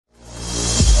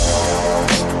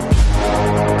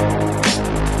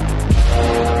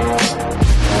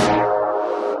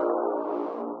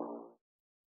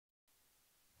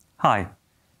Hi,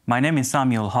 my name is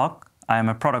Samuel Hawk. I am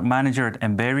a product manager at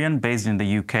Emberion based in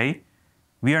the UK.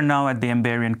 We are now at the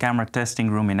Emberion camera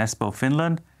testing room in Espoo,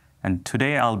 Finland, and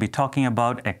today I'll be talking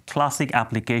about a classic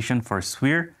application for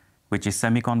SWIR, which is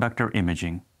semiconductor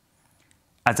imaging.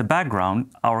 As a background,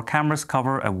 our cameras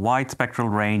cover a wide spectral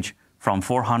range from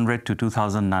 400 to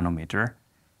 2000 nanometer.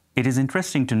 It is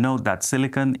interesting to note that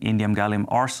silicon, indium gallium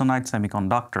arsenide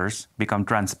semiconductors become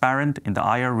transparent in the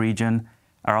IR region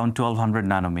around 1200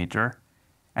 nanometer.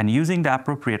 And using the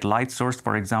appropriate light source,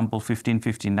 for example,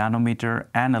 1550 nanometer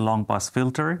and a long pass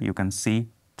filter, you can see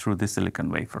through the silicon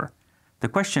wafer. The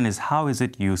question is, how is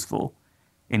it useful?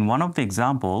 In one of the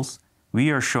examples, we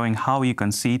are showing how you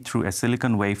can see through a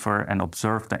silicon wafer and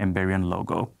observe the Emberion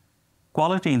logo.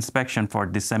 Quality inspection for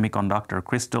these semiconductor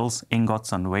crystals,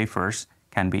 ingots, and wafers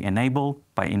can be enabled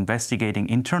by investigating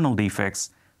internal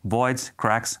defects, voids,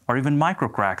 cracks, or even micro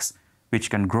cracks, which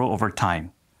can grow over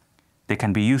time. They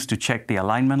can be used to check the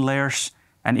alignment layers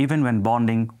and even when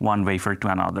bonding one wafer to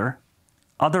another.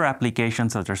 Other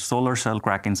applications such as solar cell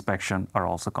crack inspection are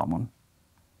also common.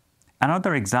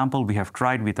 Another example we have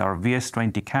tried with our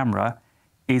VS20 camera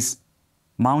is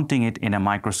mounting it in a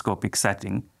microscopic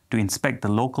setting to inspect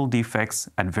the local defects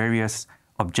at various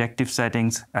objective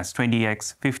settings as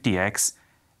 20x, 50x,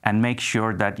 and make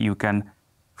sure that you can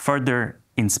further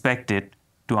inspect it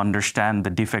to understand the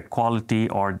defect quality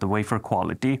or the wafer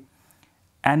quality.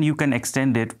 And you can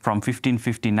extend it from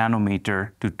 1550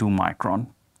 nanometer to 2 micron.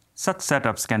 Such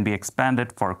setups can be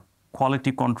expanded for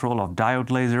quality control of diode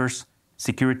lasers,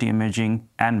 security imaging,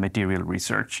 and material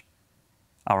research.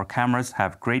 Our cameras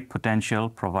have great potential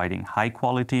providing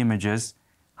high-quality images,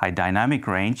 high dynamic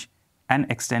range, and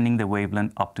extending the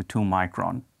wavelength up to 2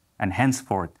 micron, and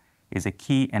henceforth is a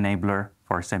key enabler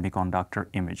for semiconductor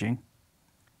imaging.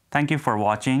 Thank you for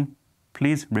watching.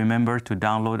 Please remember to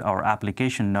download our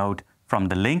application note from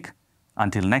the link.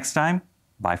 Until next time,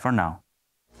 bye for now.